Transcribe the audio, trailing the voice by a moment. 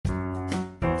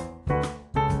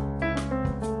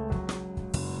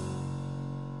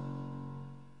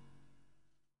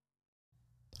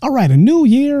All right, a new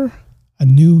year, a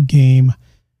new game,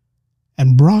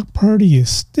 and Brock Purdy is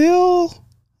still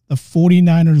the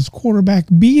 49ers quarterback,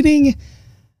 beating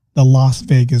the Las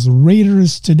Vegas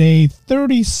Raiders today,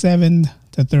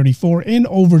 37-34 in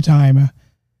overtime.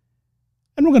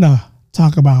 And we're going to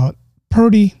talk about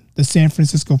Purdy, the San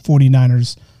Francisco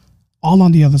 49ers, all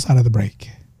on the other side of the break.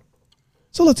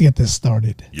 So let's get this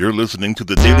started. You're listening to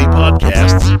the Daily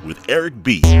Podcast with Eric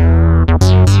B.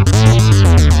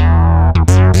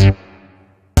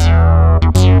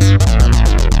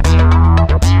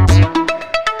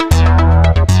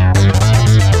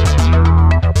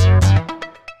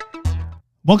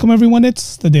 Welcome, everyone.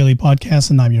 It's the Daily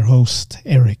Podcast, and I'm your host,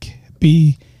 Eric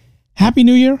B. Happy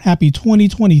New Year. Happy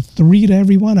 2023 to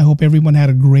everyone. I hope everyone had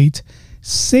a great,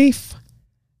 safe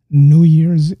New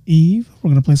Year's Eve.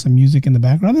 We're going to play some music in the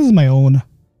background. This is my own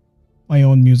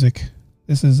music.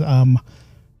 This is, I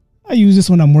use this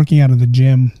when I'm working out of the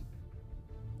gym.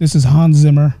 This is Hans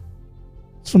Zimmer.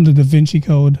 It's from the Da Vinci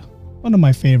Code. One of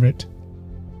my favorite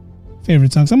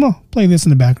songs. I'm going to play this in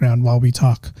the background while we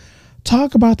talk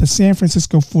about the San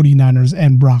Francisco 49ers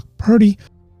and Brock Purdy.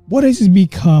 What has it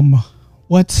become?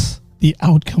 What's the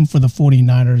outcome for the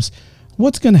 49ers?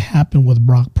 What's going to happen with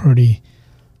Brock Purdy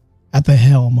at the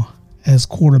helm as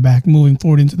quarterback moving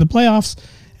forward into the playoffs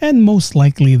and most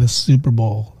likely the Super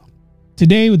Bowl?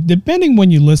 Today, depending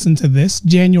when you listen to this,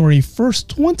 January 1st,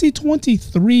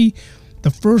 2023,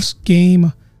 the first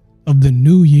game of the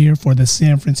new year for the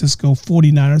San Francisco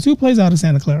 49ers, who plays out of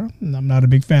Santa Clara. And I'm not a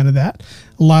big fan of that.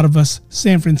 A lot of us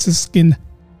San Francisco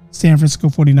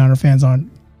 49er fans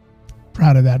aren't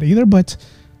proud of that either, but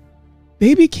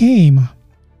they became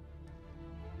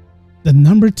the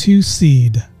number 2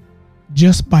 seed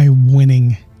just by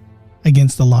winning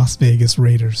against the Las Vegas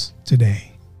Raiders today.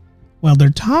 Well, they're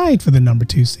tied for the number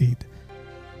 2 seed,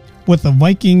 with the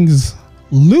Vikings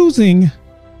losing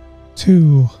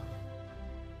to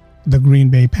the Green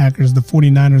Bay Packers. The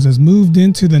 49ers has moved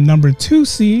into the number 2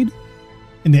 seed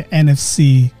in the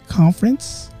NFC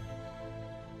conference.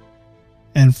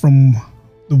 And from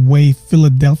the way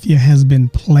Philadelphia has been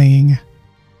playing,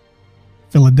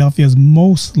 Philadelphia is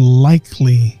most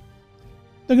likely,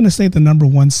 they're going to stay at the number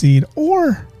 1 seed,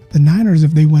 or the Niners,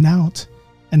 if they went out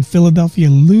and Philadelphia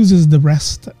loses the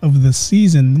rest of the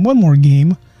season, one more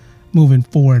game moving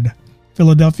forward.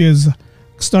 Philadelphia's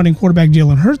starting quarterback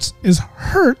Jalen Hurts is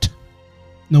hurt,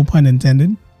 no pun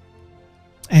intended,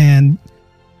 and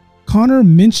Connor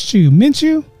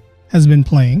Minshew has been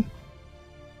playing.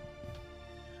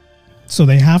 So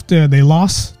they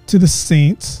lost to the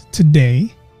Saints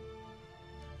today,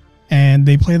 and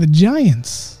they play the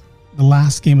Giants the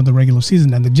last game of the regular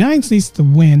season, and the Giants needs to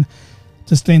win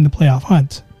to stay in the playoff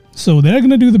hunt. So they're going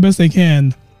to do the best they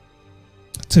can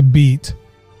to beat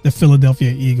the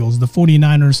Philadelphia Eagles. The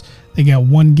 49ers, they got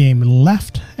one game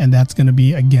left, and that's going to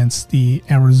be against the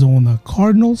Arizona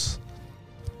Cardinals.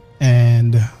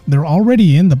 And they're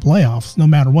already in the playoffs, no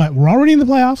matter what. We're already in the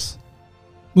playoffs.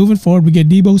 Moving forward, we get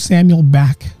Deebo Samuel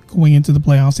back going into the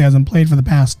playoffs. He hasn't played for the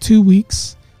past 2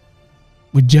 weeks.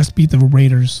 We just beat the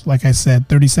Raiders, like I said,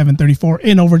 37-34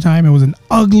 in overtime. It was an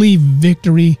ugly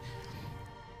victory.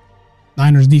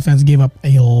 Niners defense gave up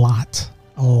a lot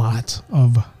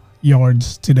of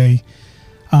yards today.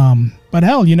 But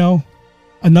hell,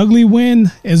 an ugly win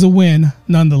is a win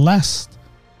nonetheless.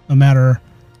 No matter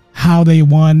how they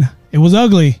won, it was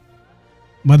ugly,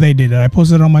 but they did it. I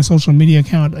posted on my social media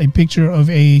account a picture of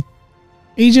a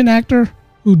Asian actor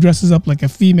who dresses up like a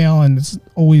female, and it's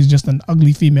always just an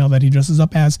ugly female that he dresses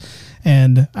up as.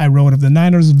 And I wrote, if the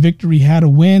Niners victory had a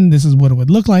win, this is what it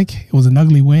would look like. It was an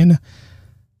ugly win,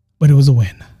 but it was a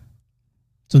win.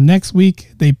 So next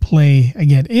week, they play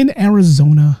again in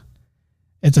Arizona.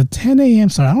 It's a 10 a.m.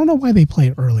 start. I don't know why they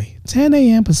play early. 10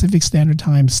 a.m. Pacific Standard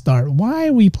Time start. Why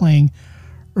are we playing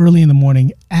early in the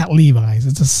morning at Levi's?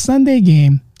 It's a Sunday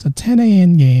game. It's a 10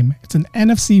 a.m. game. It's an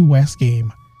NFC West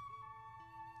game.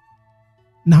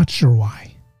 Not sure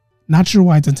why. Not sure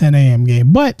why it's a 10 a.m.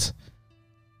 game. But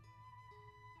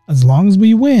as long as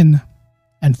we win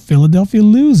and Philadelphia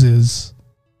loses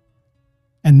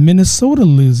and Minnesota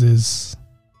loses,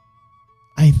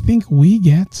 I think we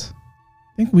get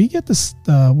this.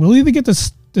 We'll either get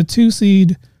the 2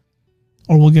 seed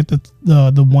or we'll get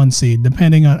the 1 seed,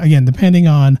 depending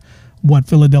on what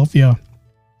Philadelphia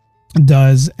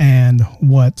does and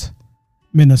what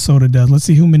Minnesota does. Let's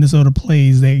see who Minnesota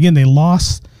plays. They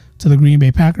lost to the Green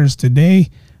Bay Packers today.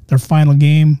 Their final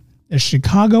game is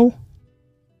Chicago.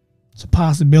 It's a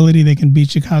possibility they can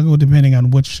beat Chicago depending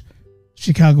on which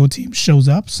Chicago team shows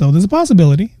up. So there's a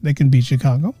possibility they can beat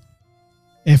Chicago.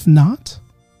 If not,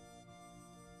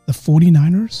 the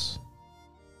 49ers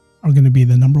are going to be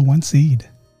the number 1 seed.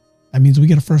 That means we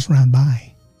get a first round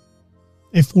bye.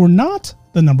 If we're not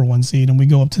the number 1 seed and we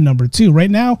go up to number 2,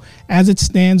 right now, as it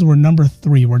stands, we're number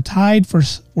 3. We're tied for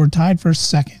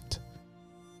second.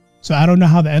 So I don't know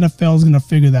how the NFL is going to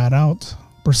figure that out.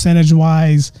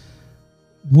 Percentage-wise,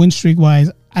 win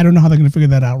streak-wise, I don't know how they're going to figure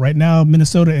that out. Right now,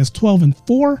 Minnesota is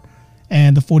 12-4,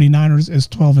 and the 49ers is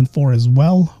 12-4 as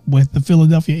well, with the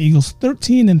Philadelphia Eagles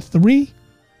 13-3.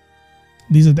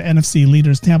 These are the NFC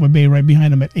leaders. Tampa Bay right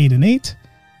behind them at 8-8.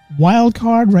 Wild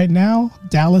card right now,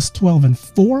 Dallas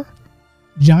 12-4,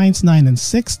 Giants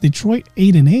 9-6, Detroit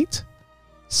 8-8.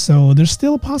 So there's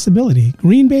still a possibility.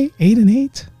 Green Bay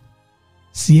 8-8,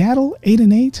 Seattle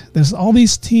 8-8. There's all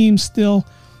these teams still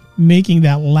making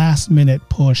that last minute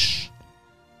push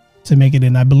to make it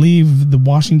in. I believe the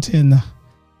Washington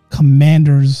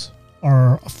Commanders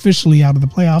are officially out of the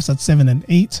playoffs at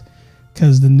 7-8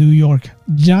 because the New York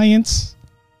Giants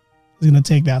is going to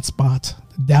take that spot.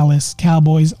 The Dallas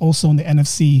Cowboys, also in the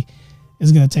NFC,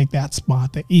 is going to take that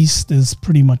spot. The East is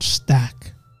pretty much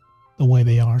stacked the way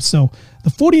they are. So the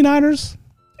 49ers,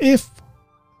 if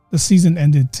the season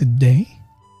ended today,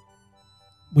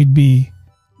 we'd be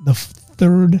the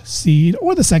 3rd seed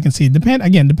or the 2nd seed.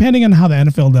 Depending on how the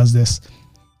NFL does this.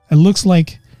 It looks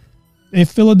like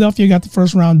if Philadelphia got the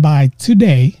first round bye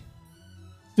today,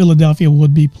 Philadelphia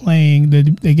would be playing,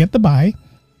 they get the bye.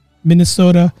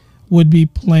 Minnesota would be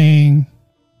playing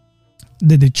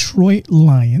the Detroit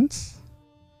Lions.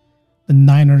 The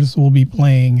Niners will be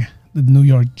playing the New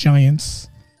York Giants.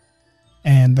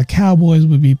 And the Cowboys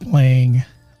would be playing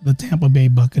the Tampa Bay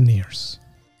Buccaneers.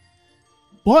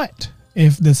 But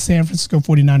if the San Francisco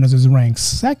 49ers is ranked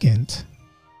 2nd,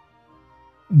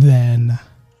 then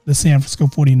the San Francisco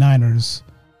 49ers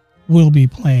will be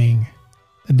playing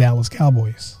the Dallas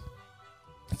Cowboys.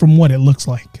 From what it looks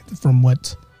like. From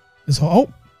what this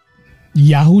whole...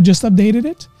 Yahoo just updated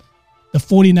it. The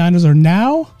 49ers are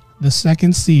now the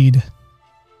 2nd seed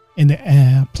in the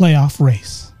playoff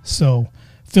race. So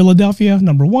Philadelphia,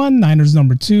 number 1. Niners,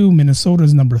 number 2. Minnesota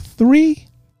is number 3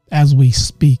 as we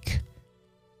speak.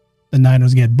 The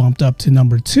Niners get bumped up to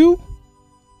number 2.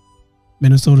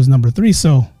 Minnesota's number 3.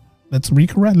 So let's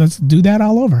recorrect. Let's do that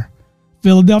all over.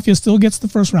 Philadelphia still gets the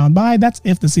first round bye. That's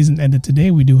if the season ended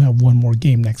today. We do have one more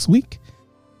game next week.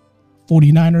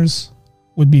 49ers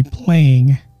would be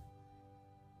playing.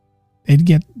 They'd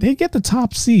get the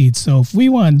top seed. So if we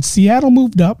won, Seattle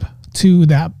moved up to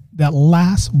that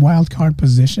last wild card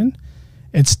position.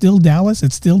 It's still Dallas.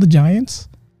 It's still the Giants.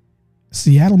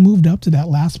 Seattle moved up to that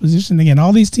last position. Again,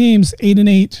 all these teams,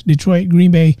 8-8, Detroit,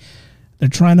 Green Bay, they're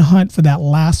trying to hunt for that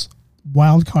last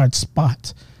wild card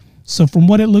spot. So from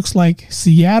what it looks like,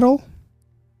 Seattle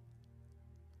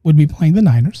would be playing the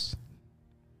Niners.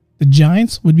 The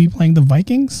Giants would be playing the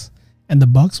Vikings, and the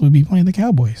Bucs would be playing the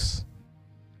Cowboys.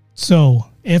 So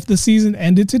if the season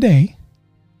ended today,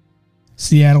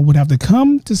 Seattle would have to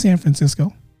come to San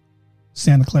Francisco,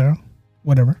 Santa Clara,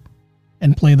 whatever,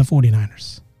 and play the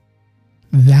 49ers.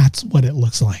 That's what it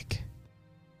looks like.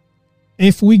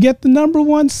 If we get the number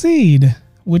 1 seed,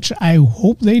 which I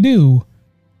hope they do,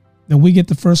 then we get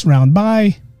the first round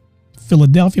bye.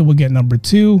 Philadelphia will get number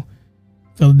 2.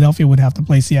 Philadelphia would have to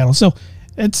play Seattle. So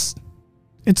it's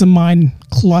a mind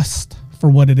cluster for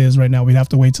what it is right now. We'd have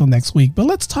to wait till next week. But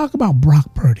let's talk about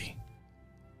Brock Purdy.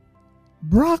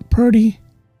 Brock Purdy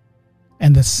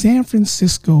and the San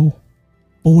Francisco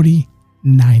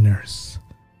 49ers.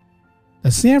 The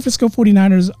San Francisco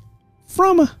 49ers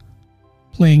from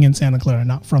playing in Santa Clara,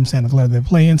 not from Santa Clara, they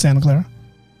play in Santa Clara,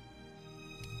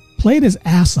 played his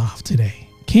ass off today.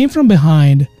 Came from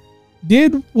behind,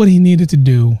 did what he needed to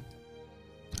do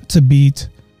to beat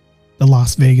the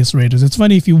Las Vegas Raiders. It's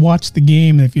funny, if you watch the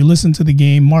game and if you listen to the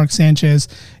game, Mark Sanchez,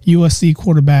 USC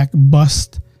quarterback,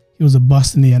 bust. He was a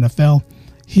bust in the NFL.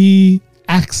 He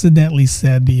accidentally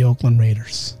said the Oakland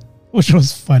Raiders, which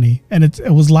was funny. And it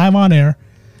was live on air.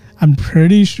 I'm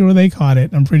pretty sure they caught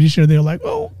it. I'm pretty sure they were like,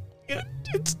 oh,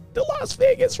 it's the Las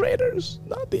Vegas Raiders,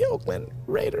 not the Oakland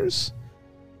Raiders.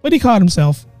 But he caught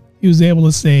himself. He was able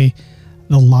to say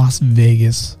the Las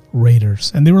Vegas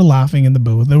Raiders. And they were laughing in the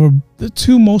booth. They were the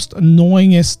 2 most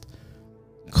annoyingest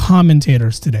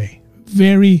commentators today.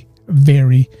 Very,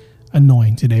 very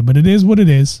annoying today. But it is what it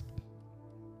is.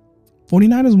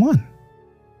 49ers won.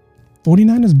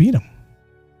 49ers beat them.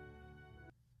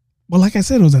 Well, like I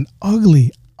said, it was an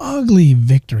ugly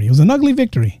victory. It was an ugly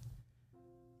victory.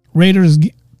 Raiders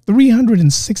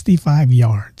 365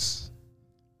 yards.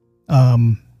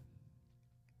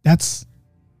 That's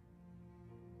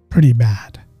pretty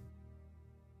bad.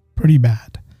 Pretty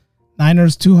bad.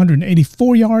 Niners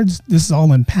 284 yards. This is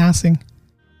all in passing.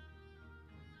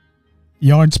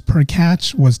 Yards per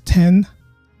catch was 10.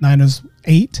 Niners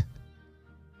 8.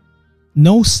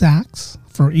 No sacks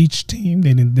for each team.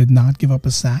 They did not give up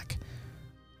a sack.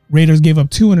 Raiders gave up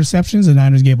 2 interceptions. The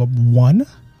Niners gave up 1,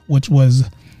 which was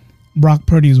Brock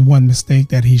Purdy's one mistake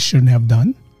that he shouldn't have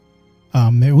done.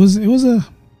 It was a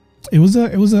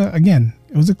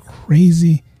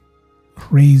crazy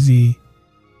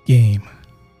game.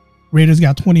 Raiders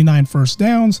got 29 first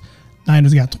downs.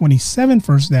 Niners got 27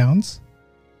 first downs.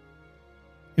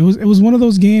 It was one of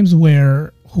those games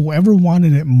where whoever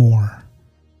wanted it more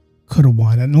could have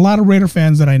won. And a lot of Raider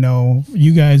fans that I know,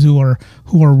 you guys who are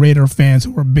Raider fans,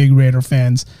 who are big Raider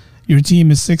fans, your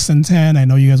team is 6-10. I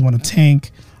know you guys want to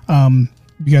tank.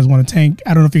 You guys want to tank.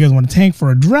 I don't know if you guys want to tank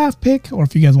for a draft pick or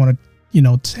if you guys want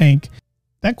to, tank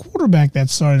that quarterback that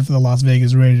started for the Las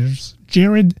Vegas Raiders,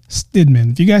 Jarrett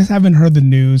Stidham. If you guys haven't heard the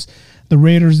news, the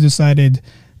Raiders decided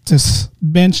to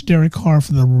bench Derek Carr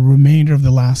for the remainder of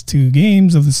the last 2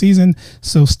 games of the season.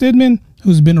 So Stidham,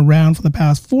 who's been around for the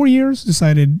past 4 years,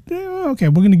 decided, okay,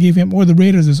 we're going to give him, or the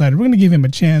Raiders decided, we're going to give him a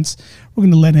chance. We're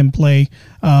going to let him play.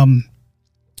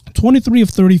 23 of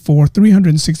 34,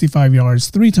 365 yards,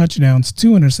 3 touchdowns,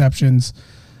 2 interceptions.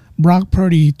 Brock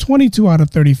Purdy, 22 out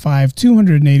of 35,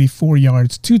 284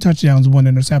 yards, 2 touchdowns, 1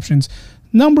 interceptions.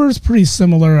 Numbers pretty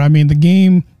similar. I mean, the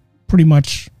game pretty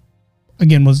much,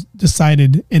 again, was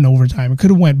decided in overtime. It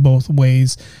could have went both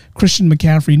ways. Christian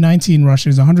McCaffrey, 19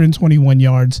 rushes, 121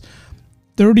 yards.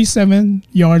 37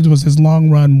 yards was his long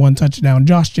run, 1 touchdown.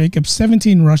 Josh Jacobs,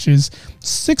 17 rushes,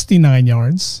 69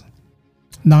 yards.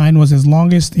 9 was his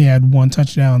longest. He had 1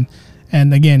 touchdown.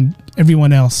 And again,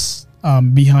 everyone else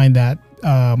behind that,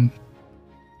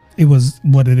 it was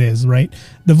what it is, right?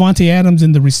 Devontae Adams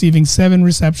in the receiving, 7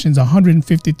 receptions,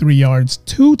 153 yards,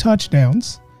 2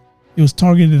 touchdowns. He was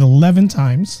targeted 11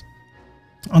 times.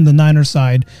 On the Niners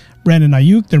side, Brandon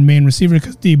Ayuk, their main receiver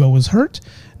because Debo was hurt,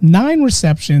 9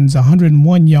 receptions,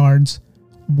 101 yards,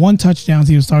 1 touchdown.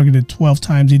 He was targeted 12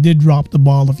 times. He did drop the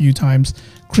ball a few times.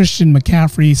 Christian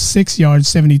McCaffrey, 6 yards,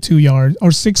 72 yards,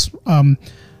 or 6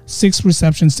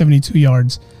 receptions, 72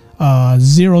 yards,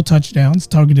 0 touchdowns,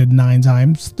 targeted 9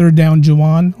 times. Third down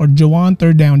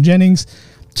third down Jennings,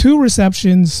 2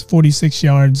 receptions, 46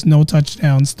 yards, no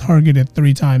touchdowns, targeted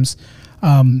 3 times.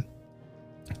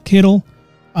 Kittle,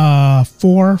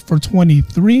 4 for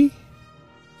 23,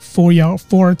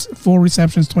 4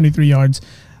 receptions, 23 yards,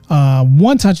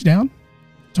 1 touchdown,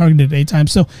 targeted 8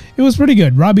 times. So it was pretty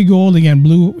good. Robbie Gould again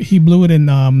blew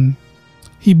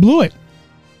it.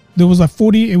 There was a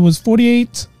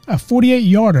 48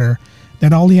 yarder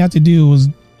that all he had to do was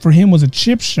a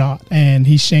chip shot, and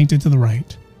he shanked it to the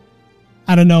right.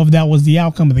 I don't know if that was the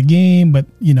outcome of the game, but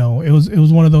it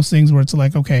was one of those things where it's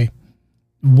like, okay,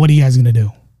 what are you guys gonna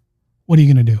do? What are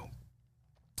you gonna do?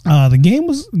 The game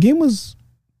was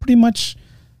pretty much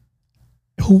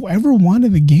whoever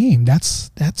wanted the game.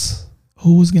 That's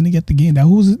who was gonna get the game.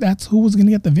 That's who was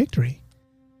gonna get the victory.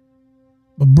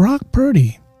 But Brock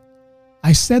Purdy,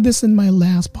 I said this in my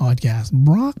last podcast.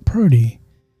 Brock Purdy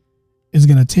is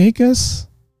gonna take us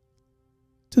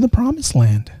to the promised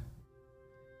land.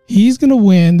 He's going to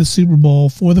win the Super Bowl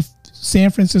for the San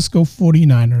Francisco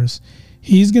 49ers.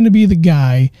 He's going to be the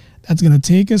guy that's going to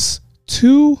take us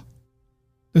to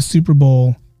the Super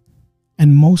Bowl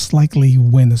and most likely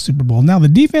win the Super Bowl. Now, the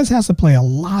defense has to play a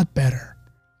lot better.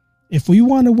 If we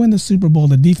want to win the Super Bowl,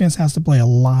 the defense has to play a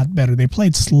lot better. They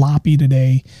played sloppy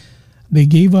today. They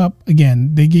gave up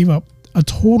a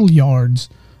total yards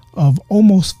of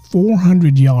almost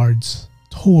 400 yards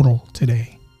total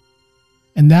today.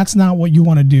 And that's not what you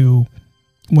want to do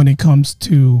when it comes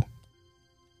to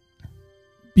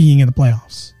being in the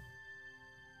playoffs.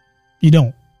 You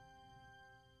don't.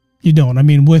 I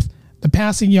mean, with the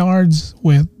passing yards,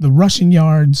 with the rushing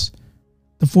yards,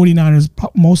 the 49ers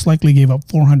most likely gave up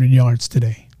 400 yards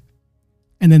today.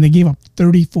 And then they gave up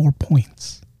 34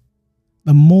 points.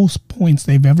 The most points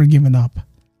they've ever given up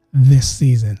this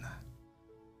season.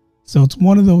 So it's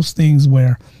one of those things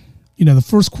where, the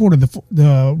first quarter,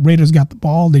 the Raiders got the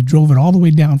ball. They drove it all the way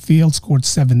downfield, scored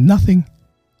 7-0.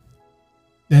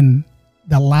 Then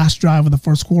that last drive of the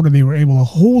first quarter, they were able to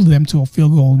hold them to a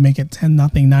field goal and make it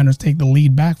 10-0. Niners take the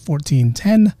lead back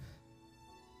 14-10.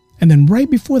 And then right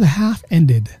before the half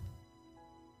ended,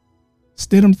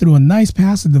 Stidham threw a nice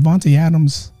pass to Devontae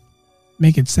Adams,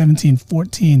 make it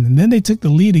 17-14. And then they took the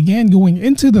lead again going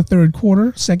into the third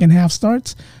quarter. Second half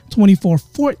starts,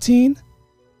 24-14.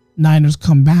 Niners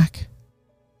come back.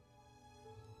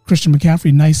 Christian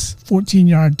McCaffrey, nice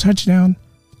 14-yard touchdown,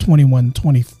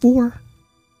 21-24.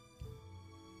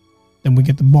 Then we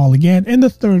get the ball again in the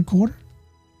third quarter.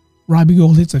 Robbie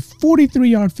Gould hits a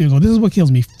 43-yard field goal. This is what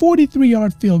kills me.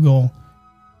 43-yard field goal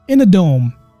in a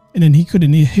dome, and then he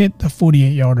couldn't hit the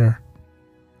 48-yarder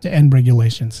to end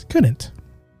regulations. Couldn't.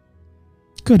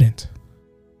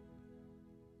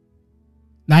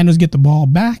 Niners get the ball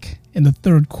back in the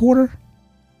third quarter.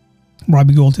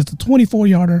 Robbie Gould hits a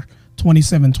 24-yarder,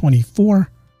 27-24.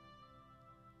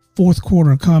 Fourth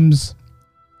quarter comes.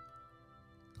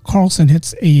 Carlson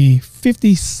hits a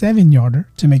 57-yarder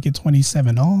to make it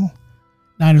 27-all.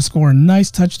 Niners score a nice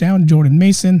touchdown. Jordan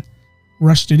Mason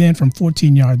rushed it in from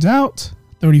 14 yards out.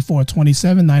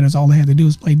 34-27. Niners, all they had to do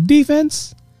was play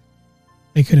defense.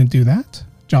 They couldn't do that.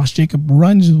 Josh Jacob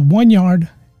runs 1 yard,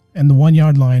 and the 1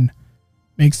 yard line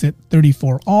makes it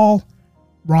 34-all.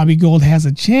 Robbie Gould has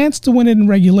a chance to win it in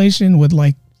regulation with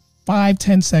like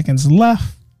 5-10 seconds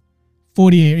left.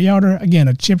 48-yarder. Again,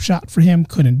 a chip shot for him.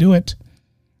 Couldn't do it.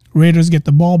 Raiders get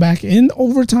the ball back in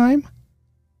overtime.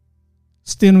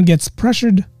 Stidham gets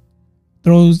pressured.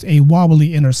 Throws a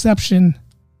wobbly interception.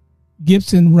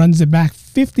 Gibson runs it back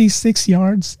 56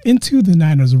 yards into the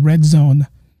Niners' red zone.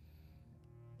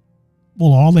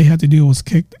 Well, all they had to do was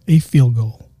kick a field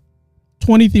goal.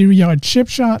 23-yard chip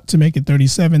shot to make it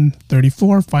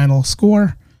 37-34. Final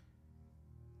score.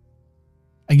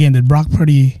 Again, did Brock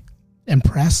Purdy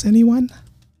impress anyone?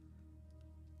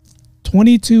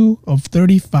 22 of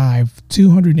 35,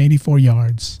 284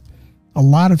 yards. A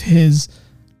lot of his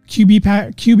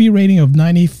QB rating of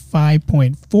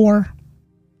 95.4.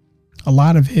 A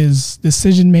lot of his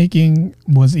decision-making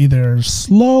was either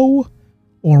slow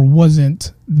or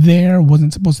wasn't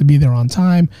supposed to be there on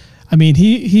time. I mean,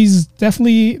 he's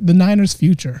definitely the Niners'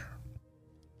 future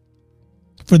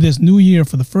for this new year,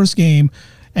 for the first game.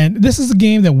 And this is a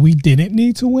game that we didn't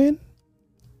need to win.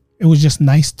 It was just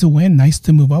nice to win, nice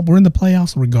to move up. We're in the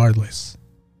playoffs regardless.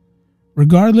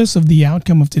 Regardless of the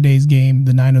outcome of today's game,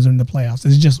 the Niners are in the playoffs.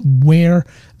 It's just where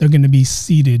they're going to be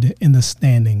seated in the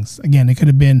standings. Again, it could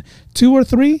have been 2 or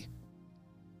 3.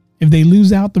 If they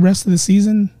lose out the rest of the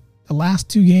season, the last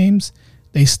 2 games,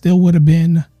 they still would have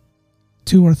been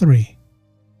 2 or 3.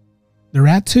 They're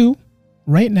at 2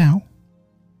 right now.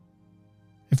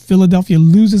 If Philadelphia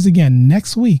loses again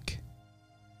next week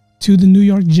to the New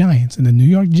York Giants, and the New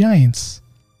York Giants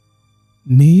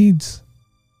needs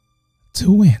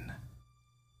to win.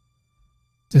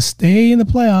 To stay in the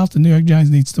playoffs, the New York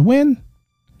Giants needs to win.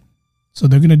 So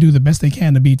they're going to do the best they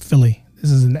can to beat Philly.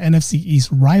 This is an NFC East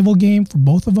rival game for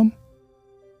both of them.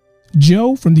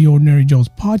 Joe from the Ordinary Joe's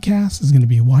podcast is going to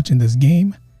be watching this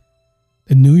game.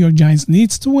 The New York Giants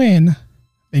needs to win.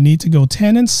 They need to go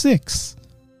 10-6.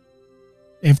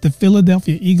 If the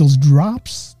Philadelphia Eagles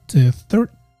drops to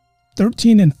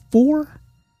 13-4,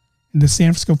 and the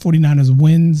San Francisco 49ers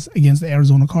wins against the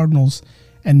Arizona Cardinals,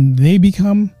 and they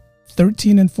become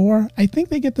 13-4, I think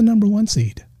they get the number 1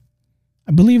 seed.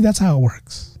 I believe that's how it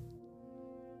works.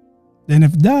 Then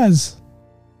if they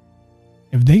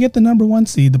get the number 1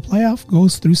 seed, the playoff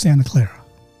goes through Santa Clara.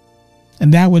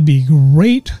 And that would be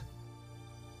great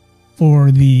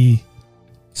for the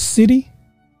city,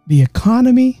 the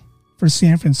economy for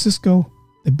San Francisco,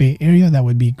 the Bay Area. That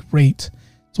would be great.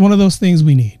 It's one of those things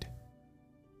we need.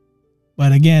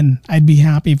 But again, I'd be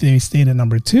happy if they stayed at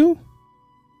number 2.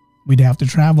 We'd have to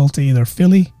travel to either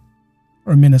Philly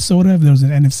or Minnesota if there was an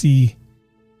NFC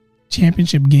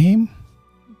championship game.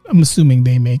 I'm assuming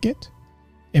they make it.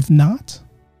 If not,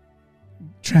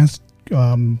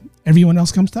 everyone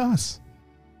else comes to us.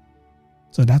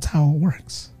 So that's how it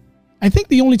works. I think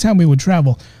the only time we would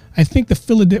travel, I think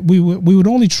we would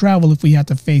only travel if we had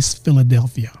to face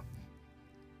Philadelphia.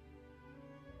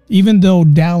 Even though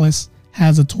Dallas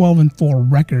has a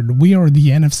 12-4 record, we are the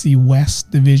NFC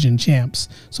West Division champs.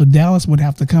 So Dallas would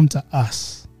have to come to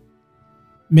us.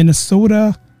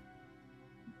 Minnesota,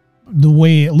 the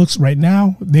way it looks right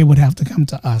now, they would have to come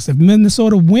to us. If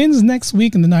Minnesota wins next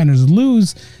week and the Niners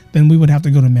lose, then we would have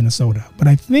to go to Minnesota. But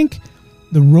I think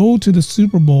the road to the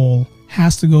Super Bowl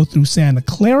has to go through Santa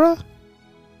Clara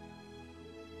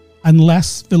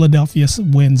unless Philadelphia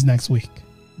wins next week.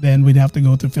 Then we'd have to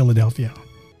go to Philadelphia.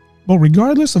 But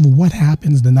regardless of what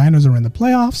happens, the Niners are in the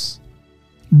playoffs.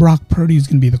 Brock Purdy is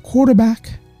going to be the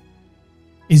quarterback.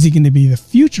 Is he going to be the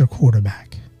future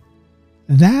quarterback?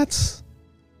 That's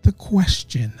the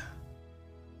question.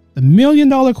 The $1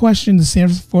 million question the San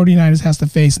Francisco 49ers has to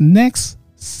face next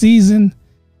season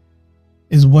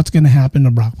is what's going to happen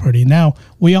to Brock Purdy. Now,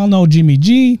 we all know Jimmy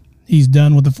G. He's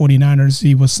done with the 49ers.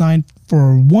 He was signed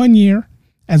for 1 year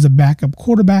as a backup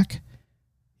quarterback.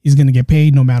 He's going to get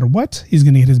paid no matter what. He's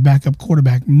going to get his backup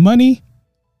quarterback money.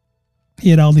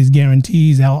 He had all these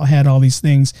guarantees, had all these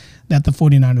things that the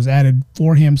 49ers added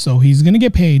for him, so he's going to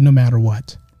get paid no matter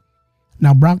what.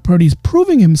 Now, Brock Purdy's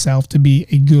proving himself to be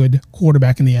a good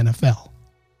quarterback in the NFL.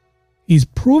 He's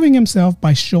proving himself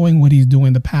by showing what he's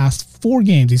doing the past 4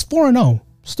 games. He's 4-0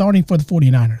 starting for the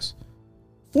 49ers.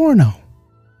 4-0.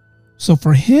 So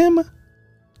for him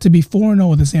to be 4-0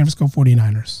 with the San Francisco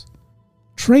 49ers,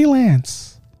 Trey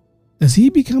Lance, does he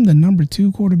become the number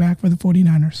 2 quarterback for the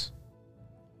 49ers?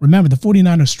 Remember, the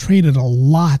 49ers traded a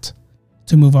lot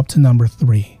to move up to number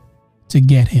 3 to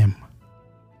get him.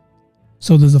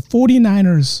 So does the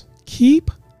 49ers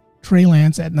keep Trey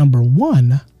Lance at number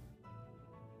 1,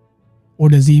 or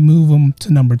does he move him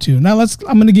to number 2? Now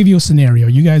I'm going to give you a scenario.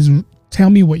 You guys tell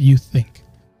me what you think.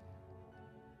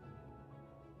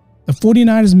 The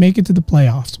 49ers make it to the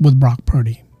playoffs with Brock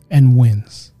Purdy and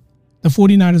wins. The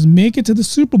 49ers make it to the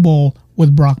Super Bowl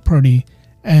with Brock Purdy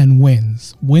and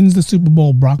wins the Super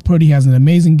Bowl. Brock Purdy has an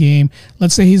amazing game.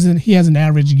 Let's say he has an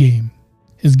average game.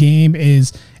 His game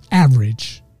is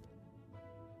average.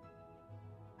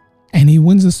 And he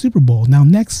wins the Super Bowl. Now,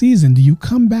 next season, do you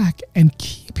come back and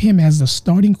keep him as the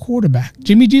starting quarterback?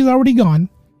 Jimmy G's already gone.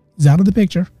 He's out of the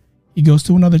picture. He goes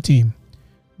to another team.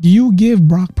 Do you give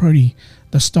Brock Purdy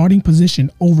the starting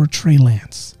position over Trey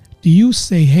Lance? Do you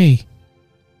say, hey,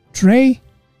 Trey,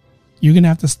 you're going to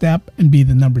have to step and be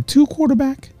the number 2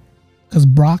 quarterback because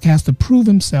Brock has to prove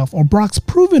himself, or Brock's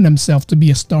proven himself to be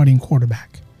a starting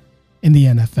quarterback in the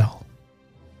NFL?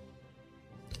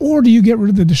 Or do you get rid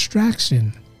of the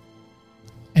distraction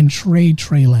and trade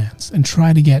Trey Lance and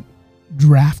try to get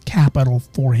draft capital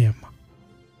for him?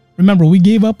 Remember, we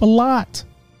gave up a lot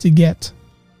to get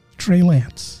Trey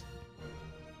Lance.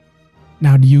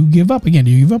 Now, do you give up? Again,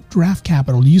 do you give up draft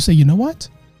capital? Do you say, you know what?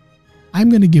 I'm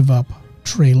going to give up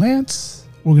Trey Lance.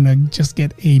 We're going to just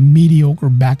get a mediocre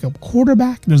backup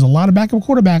quarterback. There's a lot of backup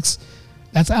quarterbacks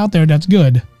that's out there that's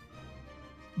good.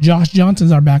 Josh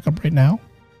Johnson's our backup right now.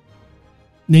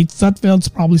 Nate Sudfeld's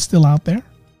probably still out there.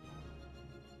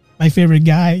 My favorite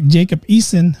guy, Jacob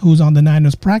Eason, who's on the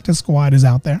Niners practice squad, is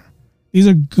out there. These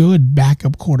are good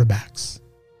backup quarterbacks.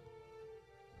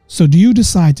 So do you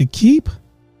decide to keep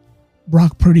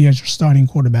Brock Purdy as your starting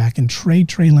quarterback and trade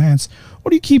Trey Lance,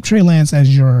 or do you keep Trey Lance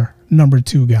as your number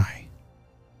 2 guy?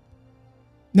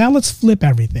 Now let's flip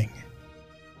everything.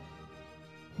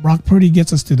 Brock Purdy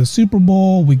gets us to the Super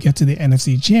Bowl, we get to the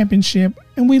NFC Championship,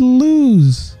 and we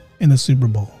lose in the Super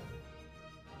Bowl.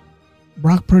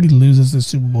 Brock Purdy loses the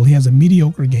Super Bowl. He has a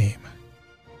mediocre game.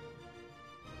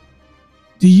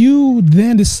 Do you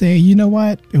then just say, you know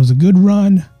what? It was a good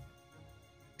run.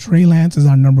 Trey Lance is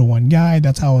our number 1 guy.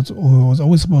 That's how it was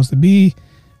always supposed to be.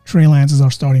 Trey Lance is our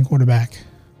starting quarterback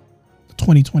the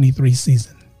 2023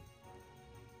 season.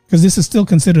 Because this is still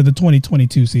considered the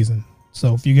 2022 season.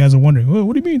 So if you guys are wondering, well,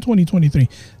 what do you mean 2023?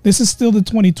 This is still the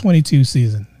 2022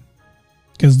 season.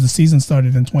 Because the season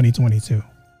started in 2022.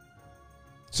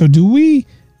 So does the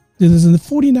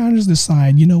 49ers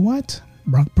decide, you know what?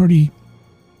 Brock Purdy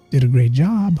did a great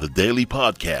job. The Daily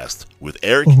Podcast with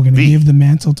Eric But we're going to B. give the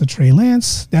mantle to Trey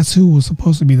Lance. That's who was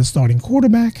supposed to be the starting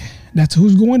quarterback. That's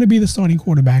who's going to be the starting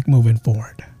quarterback moving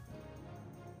forward.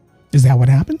 Is that what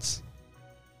happens?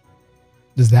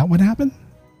 Does that what happen?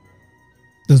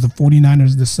 Does the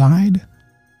 49ers decide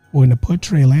we're going to put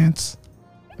Trey Lance,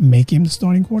 make him the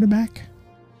starting quarterback?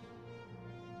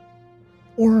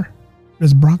 Or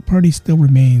does Brock Purdy still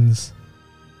remains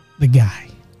the guy?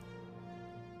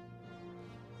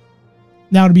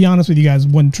 Now, to be honest with you guys,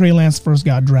 when Trey Lance first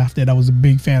got drafted, I was a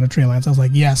big fan of Trey Lance. I was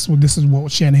like, yes, well, this is what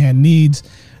Shanahan needs.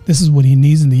 This is what he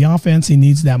needs in the offense. He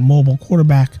needs that mobile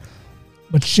quarterback.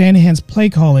 But Shanahan's play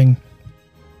calling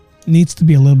needs to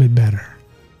be a little bit better.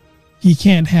 He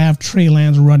can't have Trey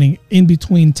Lance running in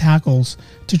between tackles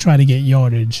to try to get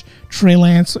yardage. Trey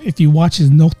Lance, if you watch his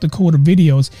North Dakota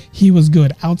videos, he was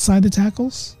good outside the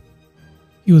tackles.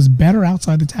 He was better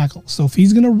outside the tackles. So if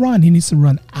he's going to run, he needs to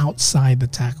run outside the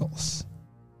tackles.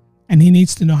 And he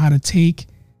needs to know how to take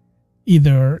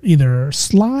either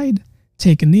slide,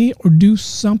 take a knee, or do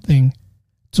something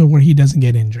to where he doesn't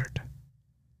get injured.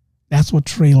 That's what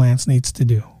Trey Lance needs to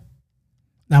do.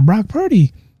 Now, Brock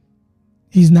Purdy,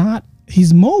 he's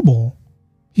mobile.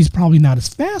 He's probably not as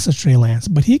fast as Trey Lance,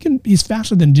 but he's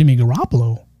faster than Jimmy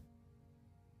Garoppolo.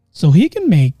 So he can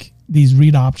make these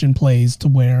read option plays to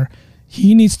where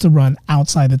he needs to run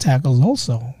outside the tackles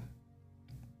also.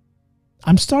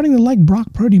 I'm starting to like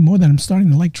Brock Purdy more than I'm starting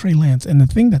to like Trey Lance. And the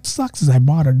thing that sucks is I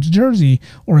bought a jersey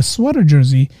or a sweater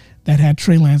jersey that had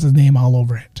Trey Lance's name all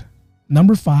over it.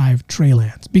 Number 5, Trey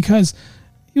Lance, because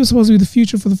he was supposed to be the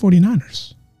future for the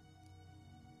 49ers.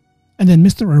 And then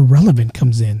Mr. Irrelevant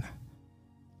comes in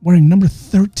wearing number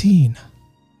 13.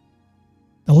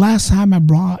 The last time I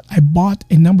bought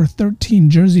a number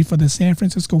 13 jersey for the San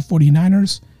Francisco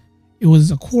 49ers, it was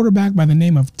a quarterback by the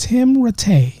name of Tim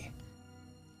Rattay.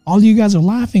 All you guys are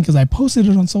laughing because I posted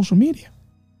it on social media.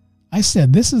 I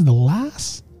said, this is the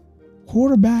last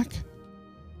quarterback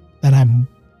that I'm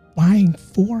buying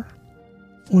for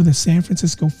the San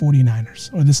Francisco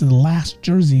 49ers. Or this is the last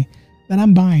jersey that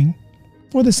I'm buying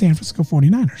for the San Francisco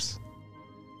 49ers.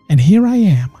 And here I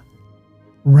am,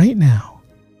 right now,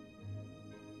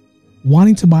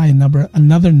 wanting to buy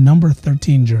another number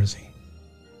 13 jersey.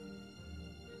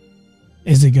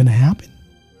 Is it going to happen?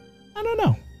 I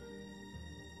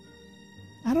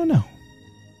don't know.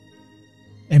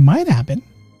 It might happen.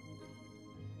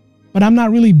 But I'm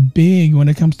not really big when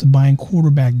it comes to buying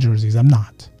quarterback jerseys. I'm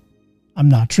not.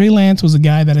 Trey Lance was a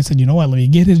guy that I said, you know what, let me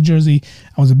get his jersey.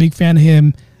 I was a big fan of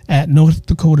him at North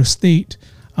Dakota State.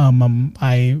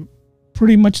 I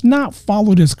pretty much not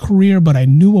followed his career, but I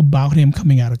knew about him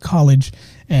coming out of college.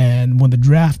 And when the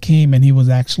draft came and he was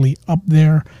actually up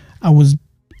there, I was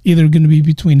either going to be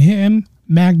between him,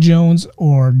 Mac Jones,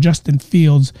 or Justin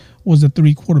Fields was the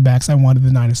three quarterbacks I wanted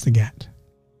the Niners to get.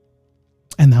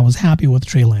 And I was happy with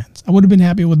Trey Lance. I would have been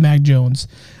happy with Mac Jones.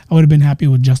 I would have been happy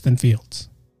with Justin Fields.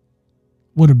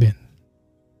 Would have been.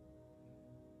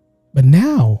 But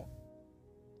now,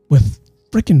 with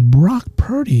freaking Brock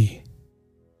Purdy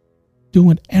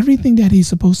doing everything that he's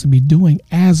supposed to be doing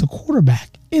as a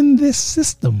quarterback in this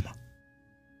system,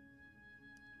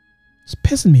 it's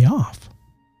pissing me off.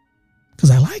 Because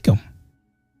I like him.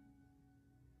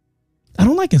 I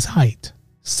don't like his height.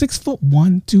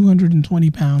 6'1",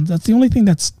 220 pounds. That's the only thing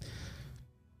that's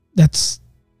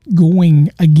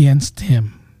going against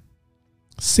him.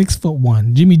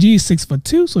 6'1". Jimmy G is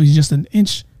 6'2", so he's just an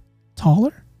inch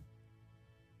taller.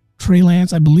 Trey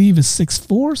Lance, I believe, is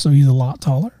 6'4", so he's a lot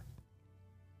taller.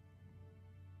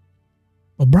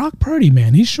 But Brock Purdy,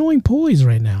 man, he's showing poise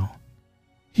right now.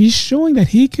 He's showing that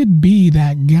he could be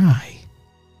that guy.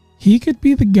 He could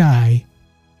be the guy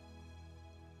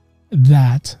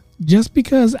that just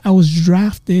because I was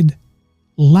drafted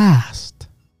last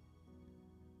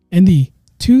in the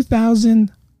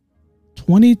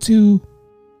 2022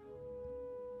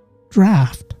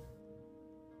 draft,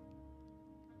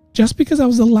 just because I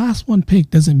was the last one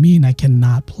picked doesn't mean I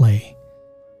cannot play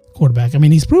quarterback. I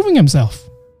mean, he's proving himself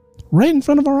right in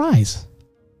front of our eyes.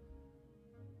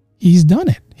 He's done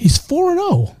it. He's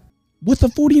 4-0 with the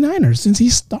 49ers since he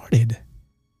started.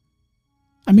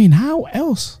 I mean, how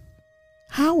else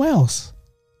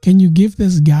can you give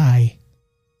this guy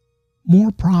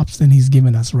more props than he's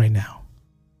giving us right now?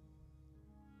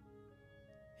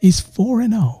 He's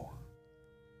 4-0.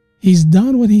 He's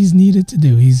done what he's needed to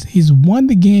do. He's won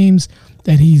the games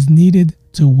that he's needed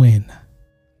to win.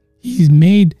 He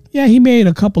made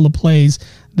a couple of plays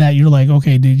that you're like,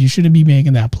 okay, dude, you shouldn't be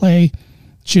making that play.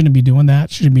 Shouldn't be doing that.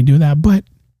 Shouldn't be doing that. But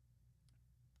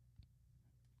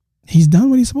he's done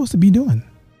what he's supposed to be doing.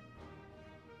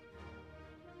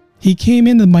 He came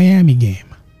into the Miami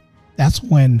game. That's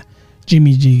when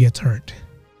Jimmy G gets hurt.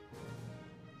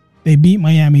 They beat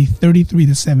Miami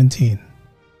 33-17.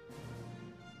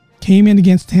 Came in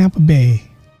against Tampa Bay.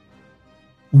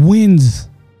 Wins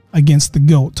against the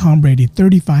GOAT, Tom Brady,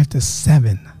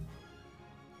 35-7.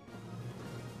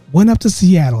 Went up to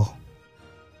Seattle.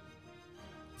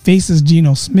 Faces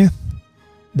Geno Smith,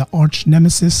 the arch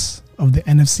nemesis of the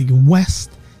NFC West.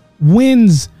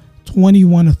 Wins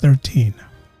 21-13.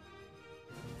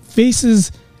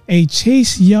 Faces a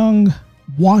Chase Young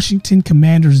Washington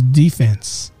Commanders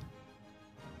defense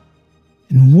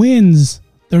and wins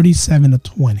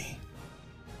 37-20.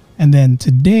 And then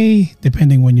today,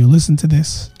 depending when you listen to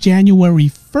this, January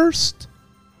 1st,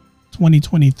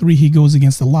 2023, he goes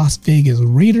against the Las Vegas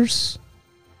Raiders.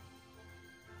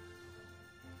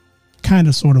 Kind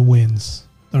of sort of wins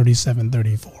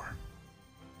 37-34.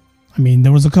 I mean,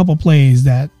 there was a couple plays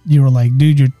that you were like,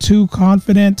 dude, you're too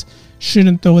confident.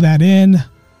 Shouldn't throw that in.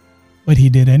 But he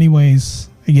did anyways.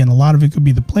 Again, a lot of it could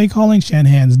be the play calling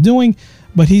Shanahan's doing,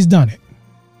 but he's done it.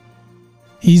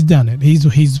 He's done it.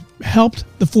 He's helped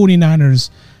the 49ers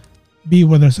be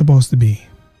where they're supposed to be.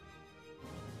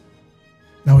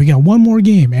 Now we got one more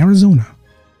game, Arizona.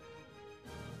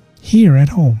 Here at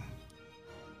home.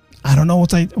 I don't know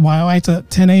why it's a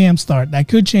 10 a.m. start. That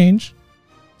could change.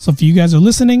 So if you guys are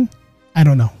listening, I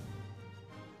don't know.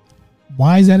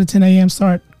 Why is that a 10 a.m.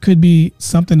 start? Could be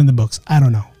something in the books. I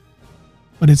don't know.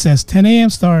 But it says 10 a.m.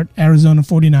 start, Arizona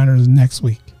 49ers next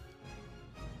week.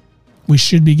 We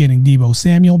should be getting Deebo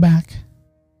Samuel back.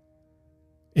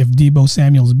 If Deebo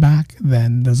Samuel's back,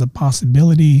 then there's a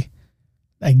possibility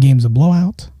that game's a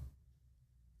blowout.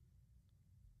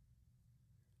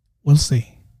 We'll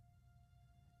see.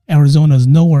 Arizona's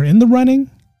nowhere in the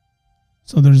running,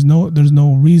 so there's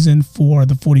no reason for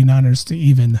the 49ers to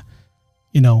even,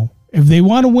 If they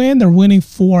want to win, they're winning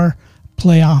for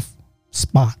playoff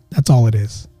spot. That's all it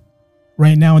is.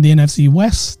 Right now in the NFC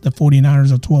West, the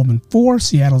 49ers are 12-4,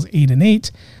 Seattle's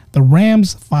 8-8, the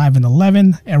Rams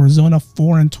 5-11, Arizona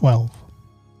 4-12.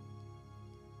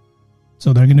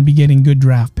 So they're going to be getting good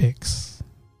draft picks.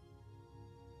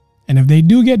 And if they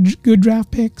do get good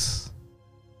draft picks,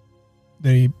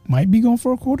 they might be going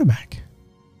for a quarterback.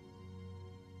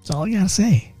 That's all I got to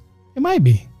say. It might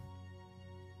be.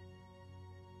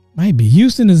 Might be.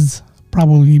 Houston is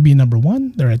probably be number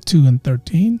 1. They're at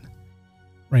 2-13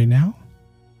 right now.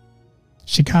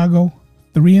 Chicago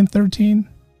 3-13.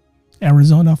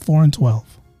 Arizona 4-12.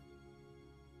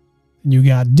 And you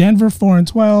got Denver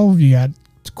 4-12. You got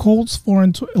Colts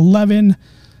 4-11.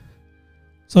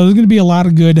 So there's going to be a lot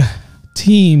of good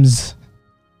teams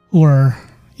who are,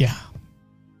 yeah.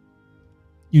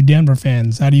 You Denver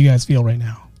fans, how do you guys feel right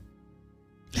now?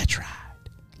 Let's ride.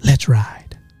 Let's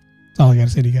ride. That's all I got to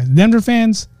say to you guys. Denver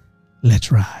fans,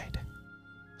 let's ride.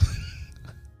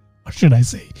 What should I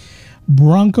say?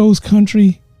 Broncos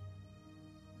country,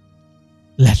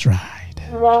 let's ride.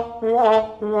 No.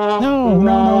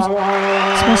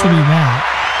 It's supposed to be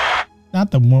that.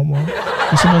 Not the more.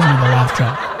 It's supposed to be the laugh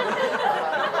track.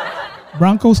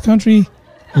 Broncos country,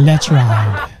 let's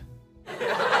ride.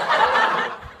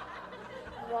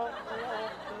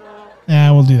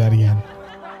 Yeah, we'll do that again.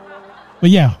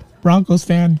 But yeah, Broncos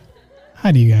fan,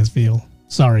 how do you guys feel?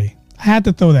 Sorry. I had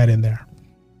to throw that in there.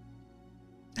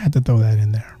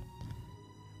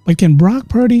 But can Brock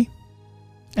Purdy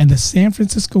and the San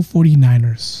Francisco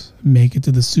 49ers make it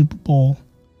to the Super Bowl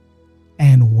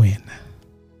and win?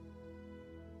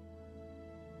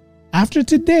 After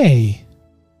today,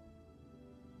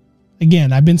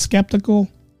 again, I've been skeptical.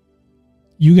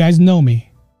 You guys know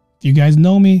me. You guys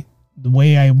know me. The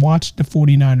way I watch the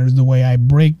 49ers, the way I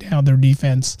break down their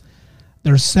defense,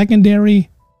 their secondary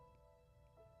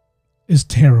is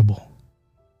terrible.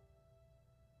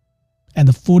 And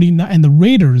the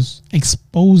Raiders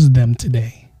exposed them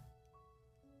today.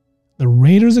 The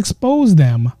Raiders exposed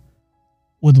them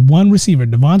with one receiver,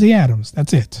 Davante Adams.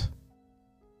 That's it.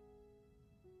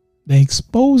 They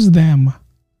exposed them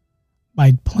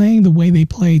by playing the way they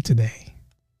played today.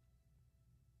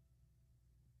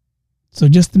 So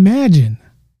just imagine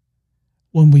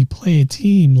when we play a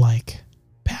team like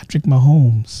Patrick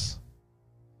Mahomes,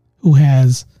 who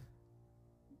has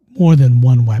more than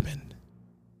one weapon.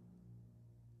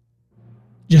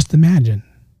 Just imagine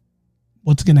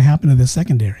what's going to happen to the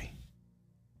secondary.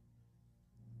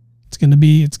 It's going to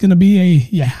be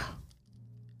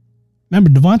Remember,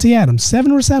 Davante Adams,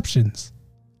 7 receptions,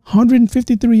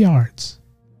 153 yards.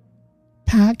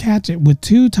 Pat Catchett with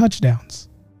 2 touchdowns.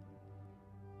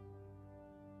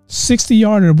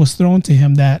 60-yarder was thrown to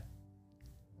him that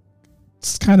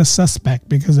it's kind of suspect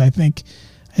because I think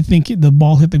the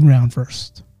ball hit the ground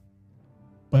first.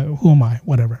 But who am I?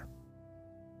 Whatever.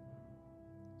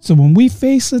 So when we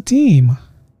face a team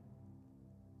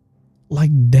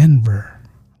like Denver,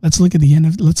 let's look at the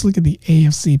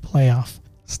AFC playoff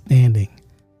standing.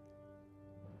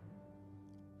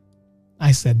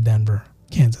 I said Denver,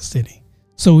 Kansas City.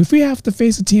 So if we have to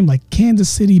face a team like Kansas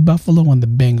City, Buffalo, and the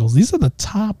Bengals, these are the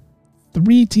top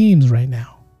 3 teams right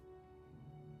now.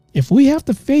 If we have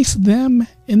to face them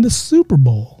in the Super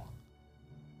Bowl,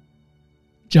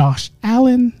 Josh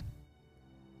Allen,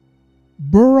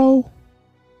 Burrow,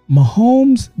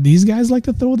 Mahomes, these guys like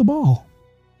to throw the ball.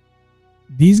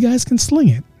 These guys can sling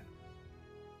it.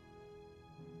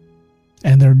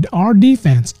 And our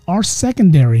defense, our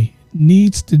secondary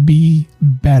needs to be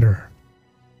better.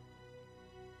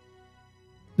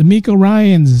 The D'Amico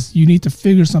Ryans, you need to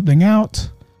figure something out.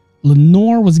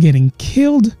 Lenore was getting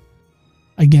killed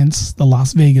against the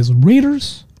Las Vegas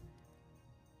Raiders.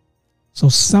 So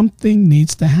something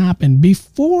needs to happen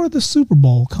before the Super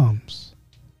Bowl comes.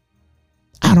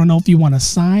 I don't know if you want to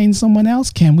sign someone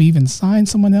else. Can we even sign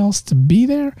someone else to be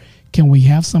there? Can we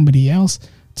have somebody else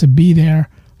to be there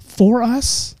for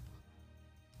us?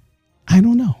 I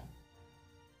don't know.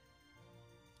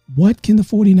 What can the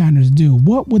 49ers do?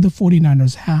 What would the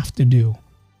 49ers have to do?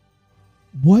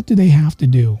 What do they have to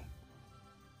do?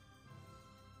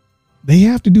 They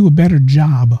have to do a better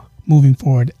job moving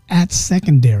forward at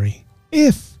secondary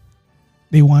if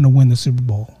they want to win the Super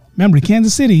Bowl. Remember,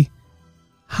 Kansas City,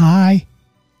 high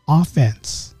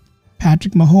offense.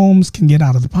 Patrick Mahomes can get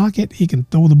out of the pocket. He can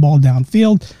throw the ball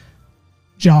downfield.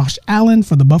 Josh Allen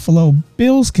for the Buffalo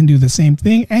Bills can do the same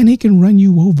thing, and he can run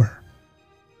you over.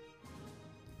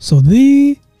 So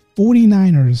the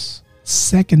 49ers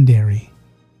secondary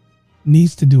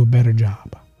needs to do a better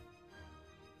job.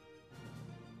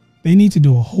 They need to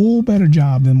do a whole better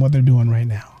job than what they're doing right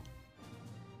now.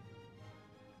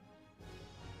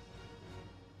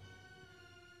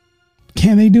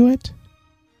 Can they do it?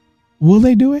 Will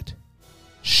they do it?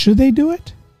 Should they do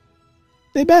it?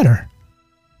 They better.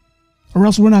 Or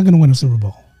else we're not going to win a Super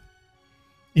Bowl.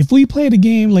 If we played a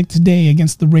game like today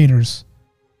against the Raiders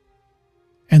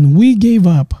and we gave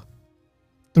up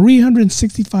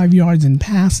 365 yards in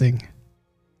passing,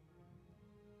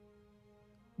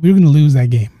 we're going to lose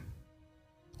that game.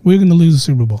 We're going to lose the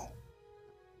Super Bowl.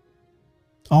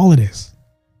 All it is.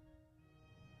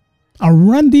 Our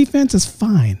run defense is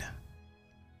fine.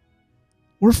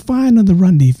 We're fine on the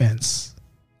run defense.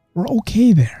 We're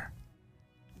okay there.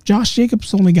 Josh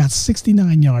Jacobs only got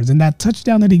 69 yards, and that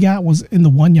touchdown that he got was in the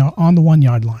 1 yard on the 1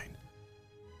 yard line.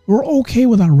 We're okay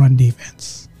with our run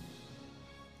defense.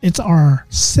 It's our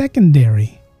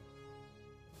secondary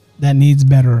that needs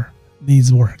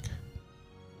work.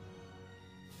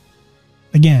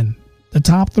 Again, the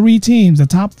top 3 teams, the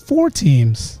top 4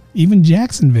 teams, even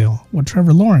Jacksonville with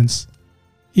Trevor Lawrence,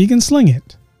 he can sling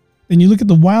it. Then you look at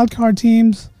the wild card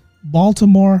teams,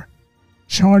 Baltimore,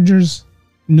 Chargers,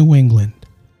 New England.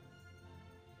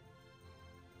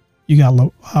 You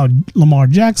got Lamar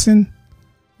Jackson,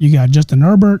 you got Justin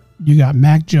Herbert, you got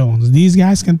Mac Jones. These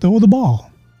guys can throw the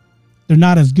ball. They're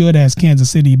not as good as Kansas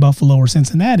City, Buffalo, or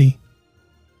Cincinnati,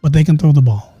 but they can throw the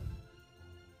ball.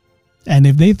 And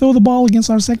if they throw the ball against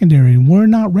our secondary and we're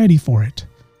not ready for it,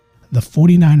 the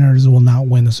 49ers will not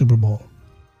win the Super Bowl.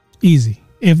 Easy.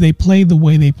 If they play the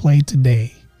way they play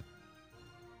today.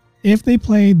 If they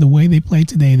play the way they play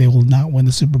today, they will not win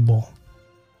the Super Bowl.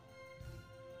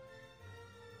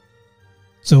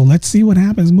 So let's see what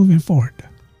happens moving forward.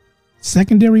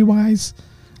 Secondary-wise,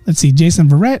 let's see. Jason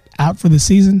Verrett out for the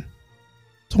season.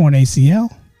 Torn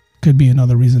ACL. Could be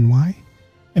another reason why.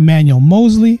 Emmanuel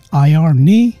Mosley, IR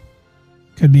knee.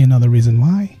 Could be another reason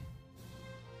why.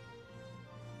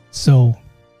 So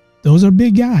those are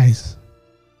big guys.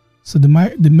 So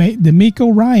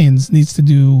DeMeco Ryans needs to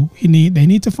do. They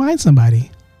need to find somebody.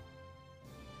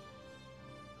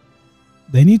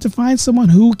 They need to find someone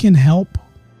who can help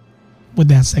with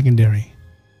that secondary.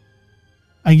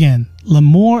 Again,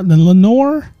 Lenoir,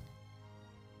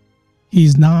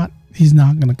 he's not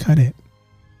going to cut it.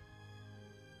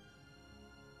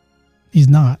 He's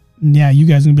not. Yeah, you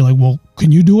guys are going to be like, well,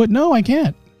 can you do it? No, I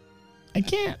can't. I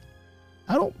can't.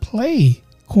 I don't play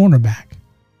cornerback.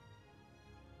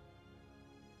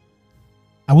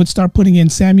 I would start putting in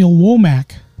Samuel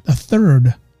Womack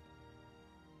III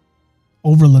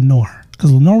over Lenoir, because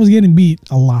Lenoir was getting beat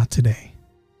a lot today.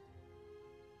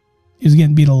 He was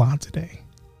getting beat a lot today.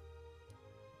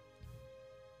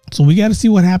 So we got to see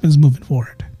what happens moving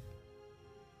forward.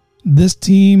 This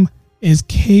team is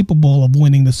capable of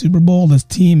winning the Super Bowl. This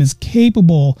team is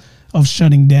capable of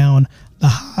shutting down the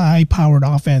high-powered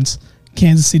offense,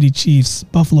 Kansas City Chiefs,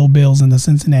 Buffalo Bills, and the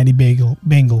Cincinnati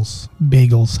Bengals.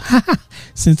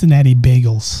 Cincinnati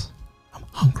Bagels. I'm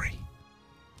hungry.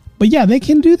 But yeah, they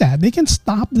can do that. They can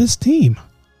stop this team.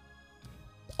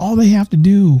 All they have to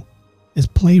do is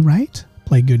play right,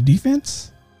 play good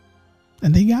defense,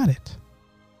 and they got it.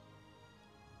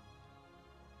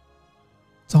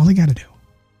 That's all they got to do.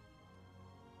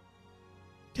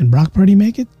 Can Brock Purdy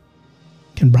make it?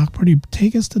 Can Brock Purdy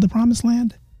take us to the promised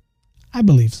land? I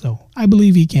believe so. I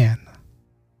believe he can.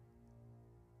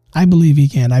 I believe he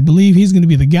can. I believe he's going to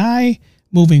be the guy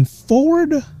moving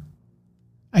forward.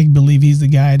 I believe he's the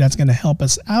guy that's going to help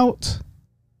us out.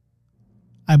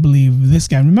 I believe this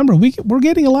guy. Remember, we're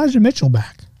getting Elijah Mitchell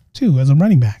back, too, as a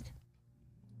running back.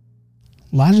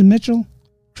 Elijah Mitchell,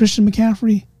 Christian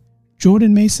McCaffrey,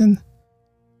 Jordan Mason,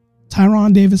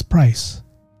 Tyron Davis-Price.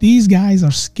 These guys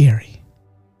are scary.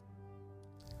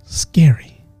 Scary.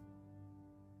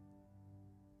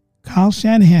 Kyle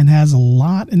Shanahan has a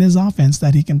lot in his offense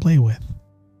that he can play with.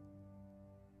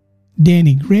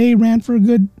 Danny Gray ran for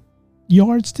good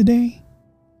yards today.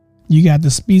 You got the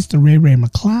speedster Ray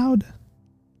McLeod.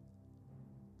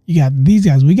 You got these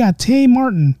guys. We got Tay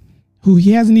Martin, who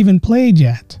he hasn't even played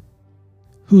yet,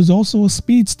 who's also a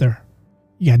speedster.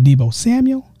 You got Deebo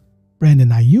Samuel, Brandon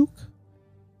Ayuk,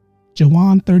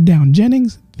 Jawan Third Down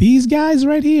Jennings. These guys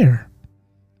right here.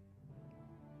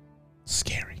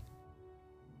 Scary.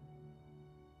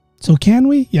 So can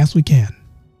we? Yes, we can.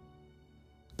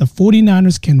 The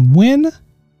 49ers can win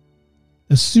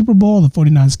the Super Bowl. The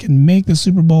 49ers can make the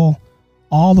Super Bowl.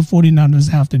 All the 49ers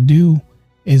have to do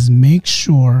is make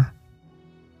sure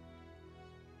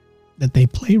that they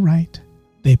play right,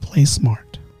 they play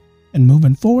smart. And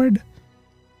moving forward,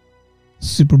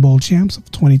 Super Bowl champs of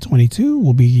 2022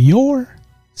 will be your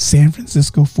San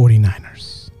Francisco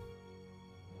 49ers.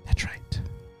 That's right.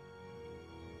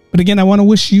 But again, I want to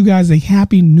wish you guys a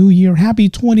happy new year. Happy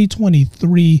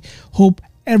 2023. Hope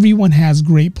everyone has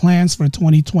great plans for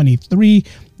 2023.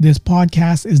 This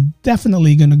podcast is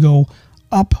definitely going to go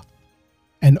up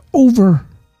and over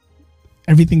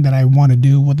everything that I want to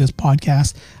do with this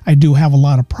podcast. I do have a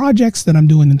lot of projects that I'm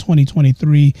doing in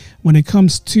 2023 when it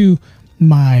comes to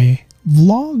my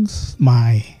vlogs,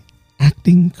 my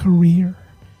acting career.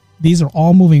 These are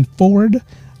all moving forward.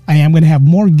 I am going to have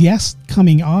more guests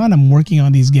coming on. I'm working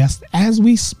on these guests as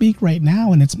we speak right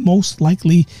now, and it's most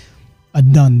likely a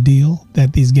done deal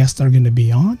that these guests are going to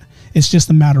be on. It's just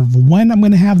a matter of when I'm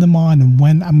going to have them on and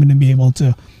when I'm going to be able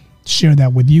to share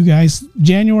that with you guys.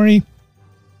 January,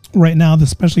 right now,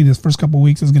 especially this first couple of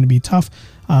weeks, is going to be tough.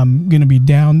 I'm going to be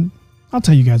down. I'll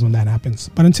tell you guys when that happens.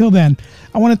 But until then,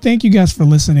 I want to thank you guys for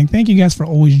listening. Thank you guys for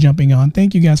always jumping on.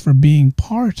 Thank you guys for being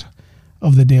part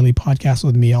of the daily podcast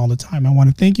with me all the time. I want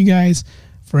to thank you guys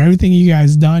for everything you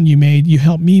guys done. You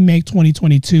helped me make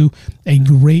 2022 a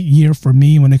great year for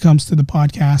me when it comes to the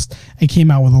podcast. I came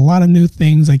out with a lot of new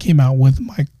things. I came out with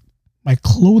my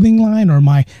clothing line, or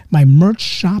my merch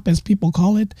shop, as people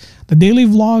call it, the Daily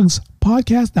Vlogs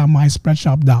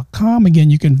podcast.myspreadshop.com. Again,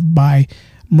 you can buy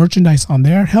merchandise on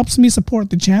there. It helps me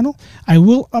support the channel. I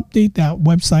will update that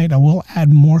website. I will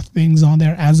add more things on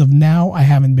there. As of now, I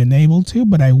haven't been able to,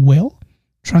 but I will.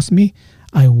 Trust me,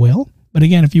 I will. But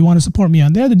again, if you want to support me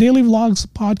on there, the Daily Vlogs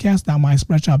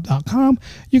podcast.myspreadshop.com.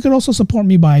 You can also support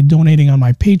me by donating on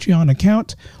my Patreon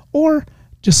account, or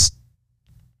just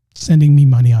sending me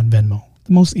money on Venmo.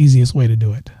 The most easiest way to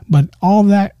do it. But all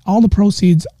the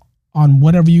proceeds on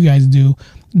whatever you guys do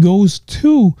goes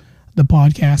to the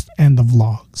podcast and the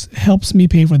vlogs. It helps me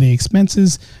pay for the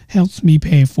expenses, helps me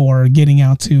pay for getting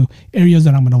out to areas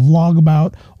that I'm going to vlog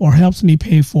about, or helps me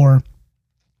pay for,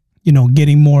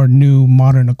 getting more new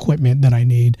modern equipment that I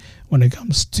need when it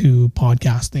comes to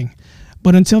podcasting.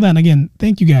 But until then, again,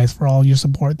 thank you guys for all your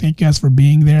support. Thank you guys for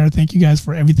being there. Thank you guys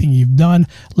for everything you've done.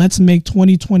 Let's make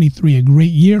 2023 a great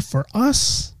year for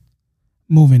us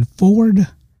moving forward.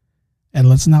 And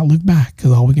let's not look back,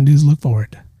 because all we can do is look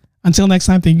forward. Until next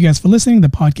time, thank you guys for listening. The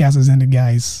podcast is ended,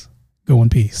 guys. Go in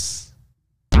peace.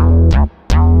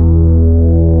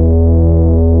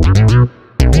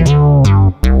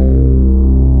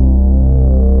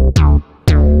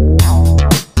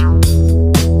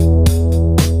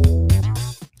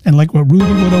 And like what Rudy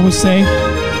would always say,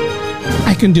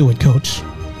 I can do it, coach.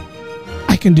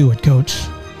 I can do it, coach.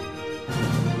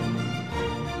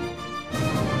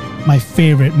 My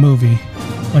favorite movie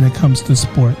when it comes to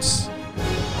sports.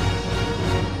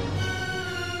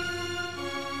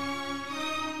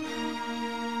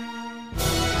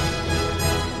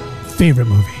 Favorite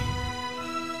movie.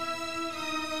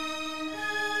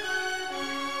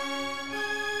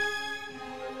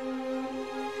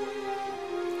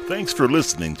 Thanks for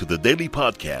listening to the Daily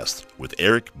Podcast with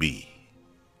Eric B.